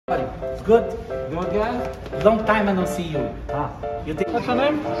It's good. Good guys. Long time I don't see you. You think? What's your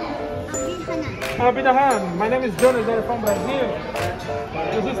name? AbdulHannan. AbdulHannan. My name is Jonas. I'm from Brazil.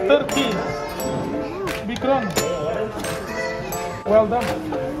 This is Turkey. Bikram. Well done.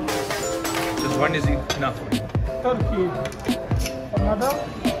 Just one is enough for you. Turkey. Another.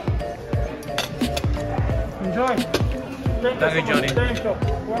 Enjoy. Thank you, Johnny. Thank you.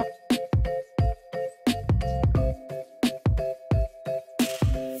 Well,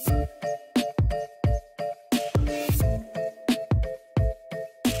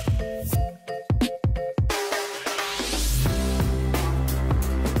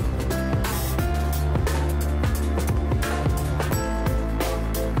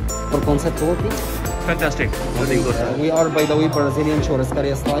 For concept working. Fantastic. Really good. We are, by the way, Brazilian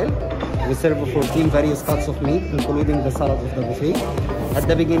churrascaria style. We serve 14 various cuts of meat, including the salad of the buffet. At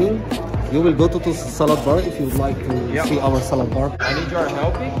the beginning, you will go to the salad bar if you would like to see our salad bar. I need your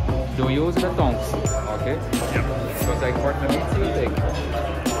help to use the tongs, okay? Yeah. Because I cut the meat, so you take.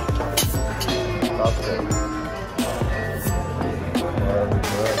 That's good. Very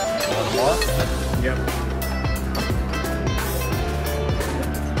good. One more? Yeah.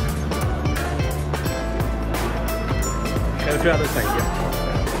 Go to the other side, yeah.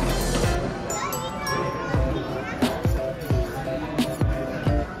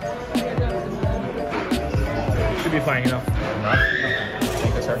 Should be fine, you know.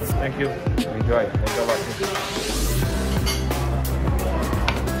 Thank you, sir. Thank you. Enjoy. Enjoy watching.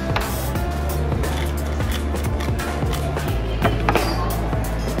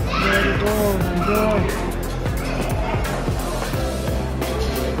 there you go. Enjoy.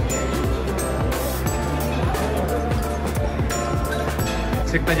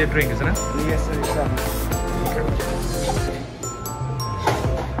 Signature drink, isn't it? Yes, sir, exactly.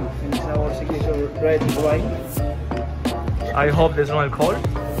 And it's our signature red wine. I hope there's no alcohol.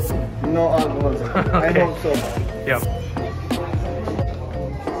 No alcohol, sir. I Okay. hope so. Yeah.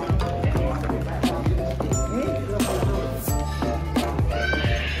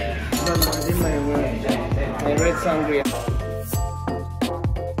 That's in my red sangria.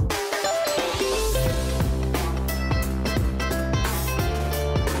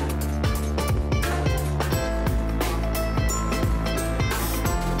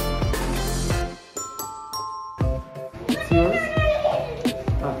 It's yours.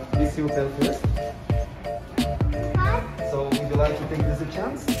 This you tell first. So would you like to take this a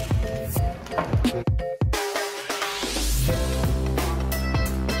chance?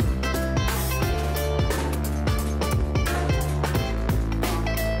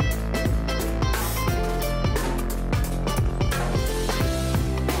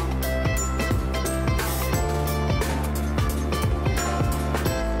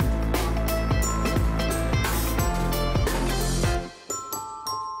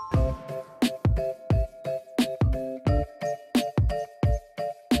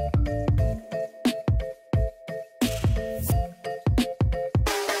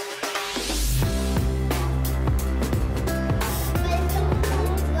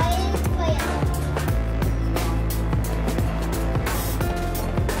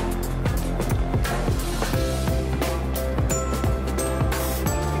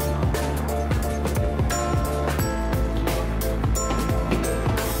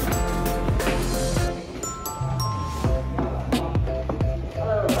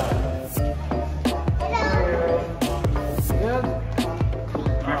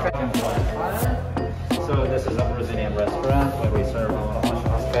 So this is a Brazilian restaurant where we serve our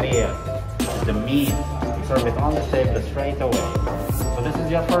churrascaria. The meat, we serve it on the table straight away. So this is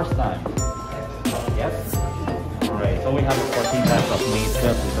your first time? Yes? Great. So we have 14 types of meat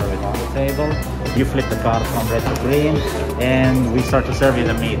cut. We serve it on the table. You flip the card from red to green and we start to serve you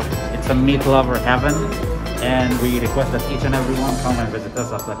the meat. It's a meat lover heaven and we request that each and every one come and visit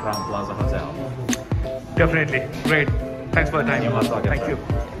us at the Crown Plaza Hotel. Definitely. Great. Thanks for the time. You're most welcome, Thank sir. you.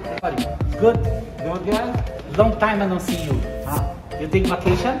 Good? Good guys? Long time I don't see you. You take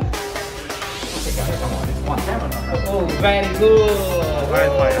vacation? Okay guys, come on, it's one time. Oh, very good.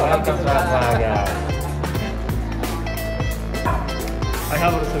 Wildfire. Welcome to Plaza. I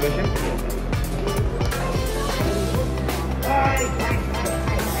have a reservation.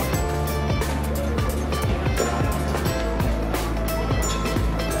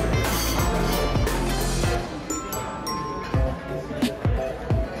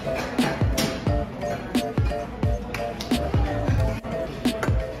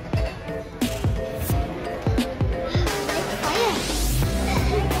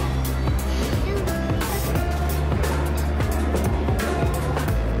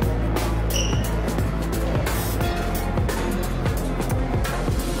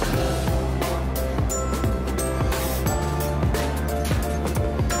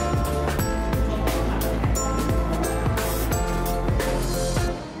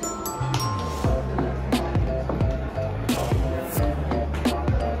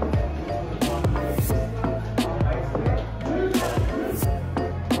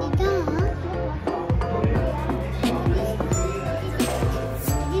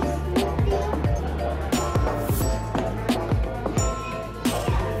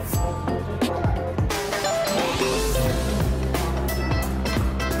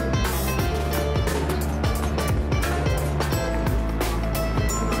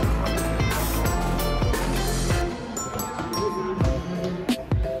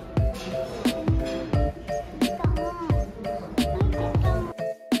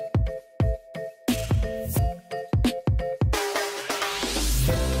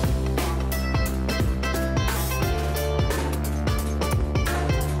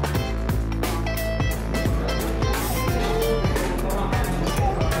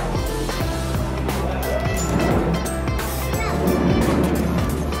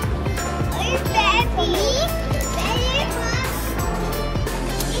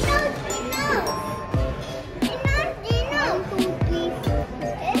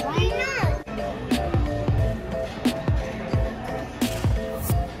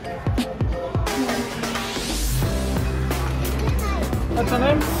 What's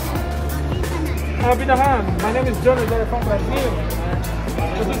your name? AbdulHannan. My name is Johnny. They're from Brazil.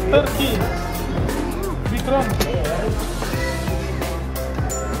 This is Turkey. Vikram.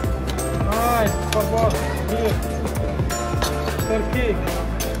 Nice. For what? Here. Turkey.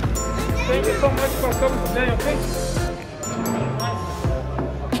 Thank you so much for coming today, okay?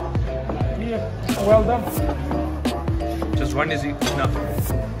 Here. Well done. Just one is enough.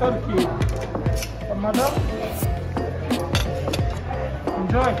 Turkey. Madam.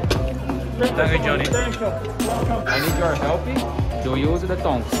 Enjoy. Thank you, Johnny. Thank you. Welcome. I need your help to use the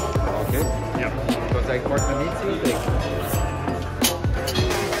tongs. Okay? Yeah. Because I cut the meat, you take.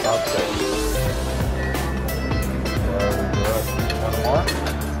 Okay. Very good. One more.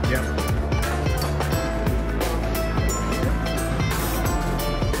 Yeah.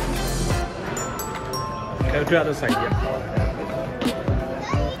 Go to the other side, yeah.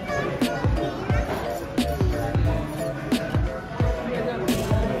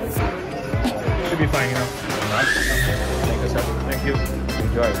 Should be fine enough. Thank you, sir. Thank you.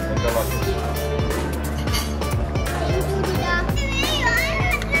 Enjoy. Thank you a lot.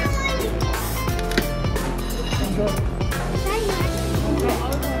 Enjoy.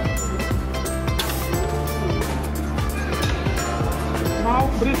 Now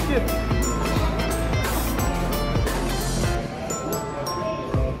brisket.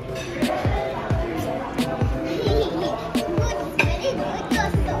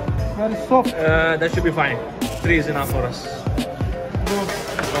 Very soft. That should be fine. 3 is enough for us. Good.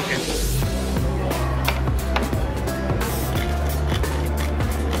 Okay.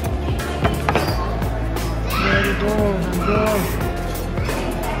 Very good. Enjoy.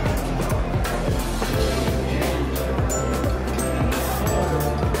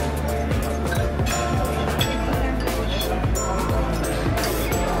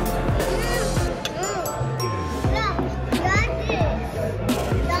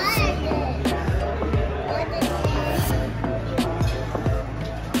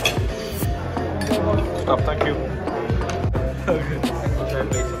 Stop. Thank you.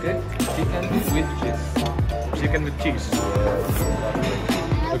 Okay? Chicken with cheese. Chicken with cheese.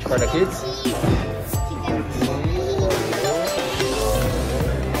 Which for the kids?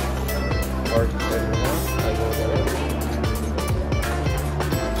 Or everyone? I go there.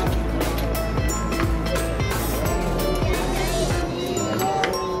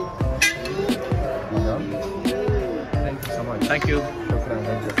 Thank you so much. Thank you.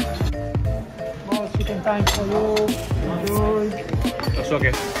 Thank you. More chicken time for you. Enjoy. That's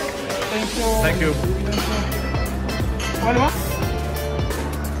okay. Thank you. Thank you. What do you want?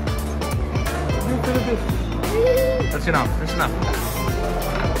 You feel this. That's enough. That's enough.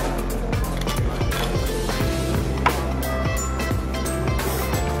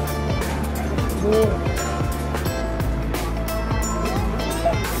 Good.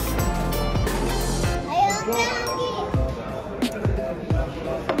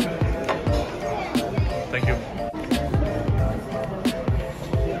 Thank you.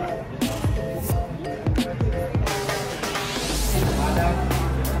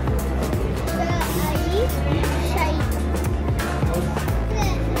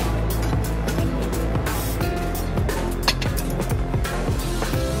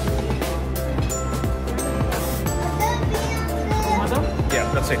 Madam? Yeah,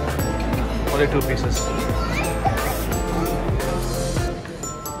 that's it. Only 2 pieces.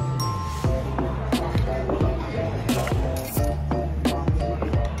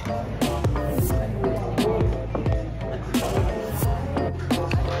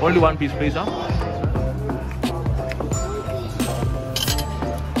 Only 1 piece, please, huh?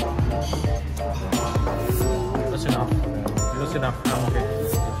 That's enough. That's enough. I'm okay.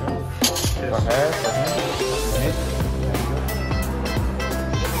 Go ahead.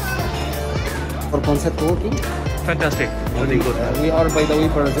 For concept working, Fantastic. Very good. we are, by the way,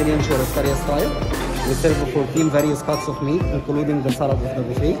 Brazilian churrascaria style. We serve 14 various cuts of meat, including the salad of the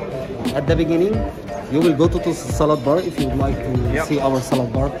buffet. At the beginning, you will go to the salad bar if you would like to see our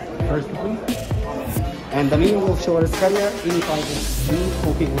salad bar first. And the meaning of churrascaria, any type of meat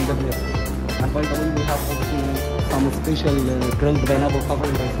cooking on the grill. And by the way, we have also some special grilled pineapple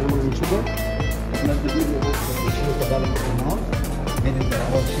covering by cinnamon and sugar. And at the beginning, we also show the balance of the mouth, made in the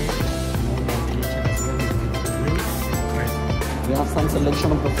oil shape. We have some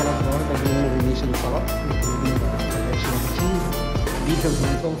selection of the salad bar, the green marination salad, including the selection of cheese, pickles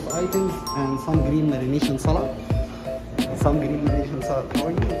and sauce items, and some green marination salad. Some green marination salad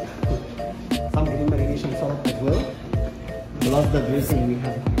for you. Some green marination salad as well. Plus the dressing we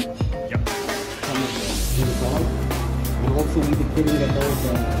have here. Yep. Some green salad. And also we dictating about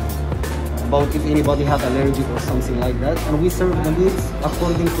the about if anybody have allergic or something like that. And we serve the meats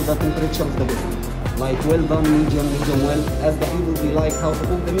according to the temperature of the buffet. Like well done, medium well. As the people we like how to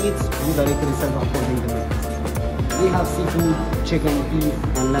cook the meats, we directly serve according to the meats. We have seafood, chicken, beef,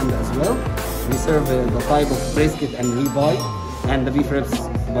 and lamb as well. We serve the type of brisket and ribeye, and the beef ribs,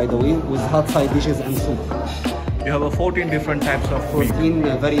 by the way, with hot side dishes and soup. You have 14 different types of meat.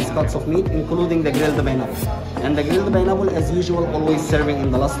 14 various cuts of meat, including the grilled pineapple. And the grilled pineapple, as usual, always serving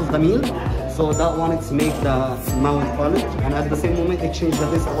in the last of the meal. So that one, it's make the mouth polish, and at the same moment, it changes the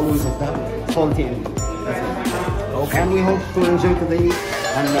taste always of that salty and meat. Okay. And we hope to enjoy today,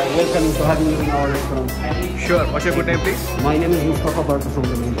 and welcome to having you in our restaurant. Sure. What's your good name, please? My name is Mustafa Barta from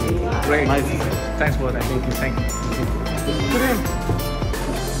the main team. Great. Nice to see you. Thanks for that. Thank you. Thank you.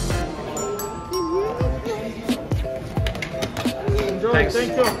 Enjoy. Thanks.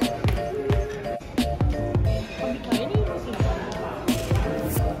 Thank you. So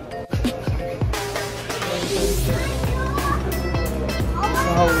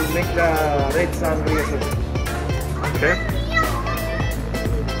how we make the red sangria soup. Okay.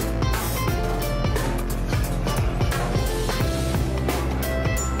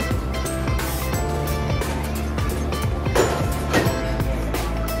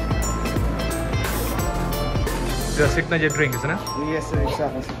 It's a signature drink, isn't it? Yes, sir,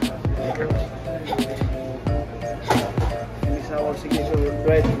 exactly. Okay. And this is our signature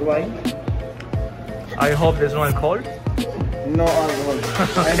red wine. I hope there's no alcohol. No alcohol.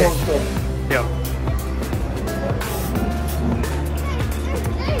 I hope so. Yeah.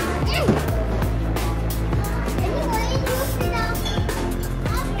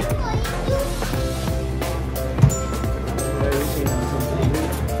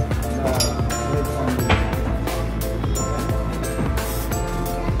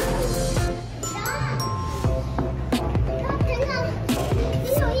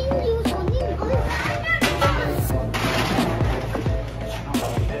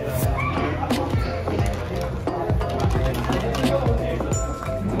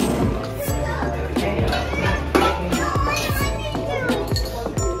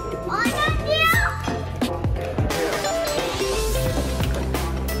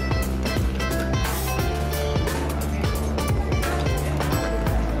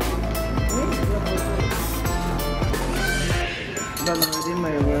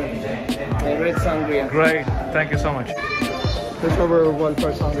 My red sangria. Great. Thank you so much. This is our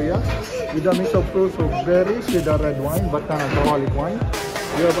Wildfire Sangria with a mix of fruits of berries with a red wine, Batana alcoholic wine.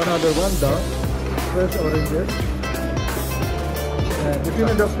 We have another one, the fresh oranges. And if you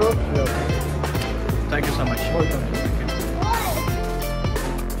need the straw, yes. Thank you so much. Welcome.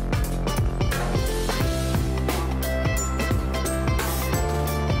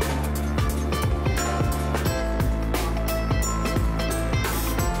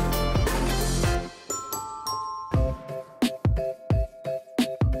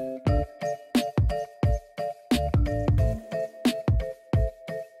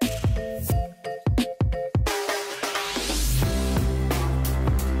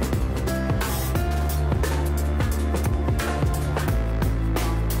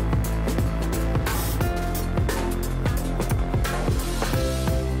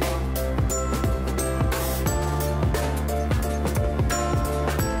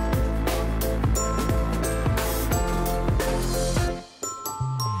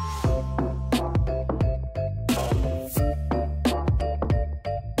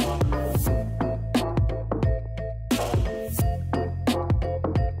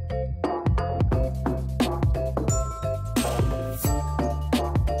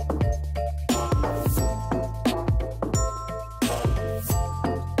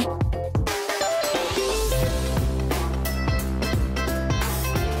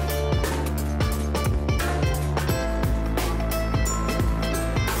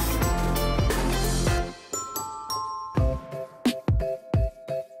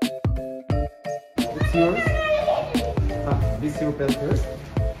 It's yours. This is your bill first.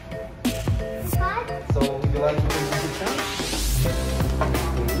 So would you like to take this down?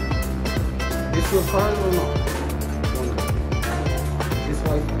 This your card or not? No, no. This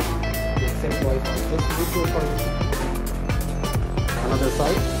Wi-Fi. Accept Wi-Fi. Just with your card. Another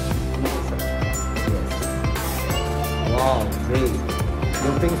side. Another side. Yes. Wow, great.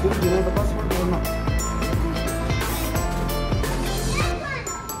 You're paying food. You know the password or not?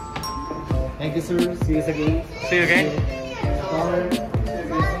 Thank you, sir. See you again. See you again. Bye.